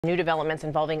New developments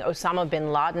involving Osama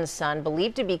bin Laden's son,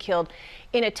 believed to be killed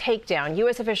in a takedown.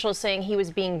 U.S. officials saying he was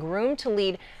being groomed to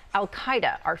lead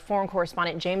al-Qaeda. Our foreign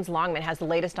correspondent James Longman has the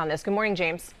latest on this. Good morning,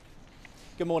 James.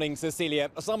 Good morning, Cecilia.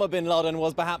 Osama bin Laden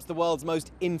was perhaps the world's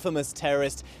most infamous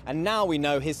terrorist, and now we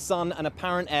know his son and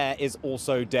apparent heir is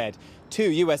also dead. Two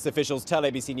U.S. officials tell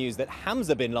ABC News that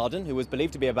Hamza bin Laden, who was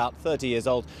believed to be about 30 years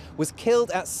old, was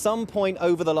killed at some point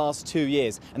over the last 2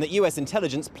 years, and that U.S.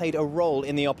 intelligence played a role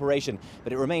in the operation.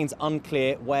 But it remains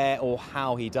unclear where or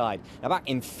how he died. Now, back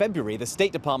in February, the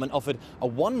State Department offered a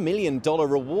 $1 million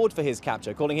reward for his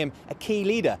capture, calling him a key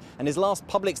leader. And his last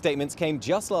public statements came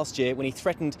just last year when he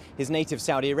threatened his native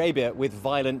Saudi Arabia with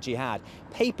violent jihad.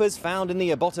 Papers found in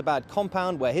the Abbottabad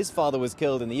compound where his father was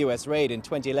killed in the U.S. raid in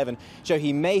 2011 show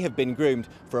he may have been groomed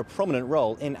for a prominent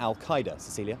role in al-Qaeda.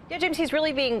 Cecilia? Yeah, James, he's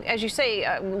really being, as you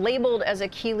say, labeled as a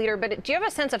key leader. But do you have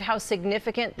a sense of how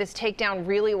significant this takedown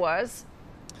really was?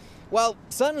 Well,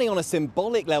 certainly on a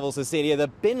symbolic level, Cecilia, the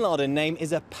bin Laden name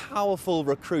is a powerful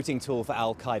recruiting tool for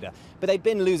al-Qaeda. But they've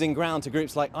been losing ground to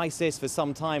groups like ISIS for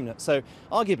some time. So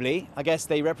arguably, I guess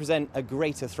they represent a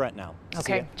greater threat now.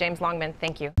 Okay, James Longman,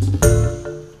 thank you.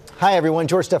 Hi everyone,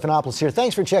 George Stephanopoulos here.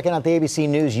 Thanks for checking out the ABC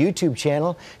News YouTube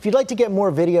channel. If you'd like to get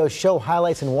more videos, show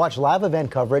highlights, and watch live event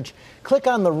coverage, click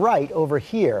on the right over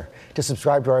here to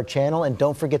subscribe to our channel. And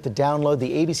don't forget to download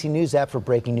the ABC News app for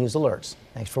breaking news alerts.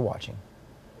 Thanks for watching.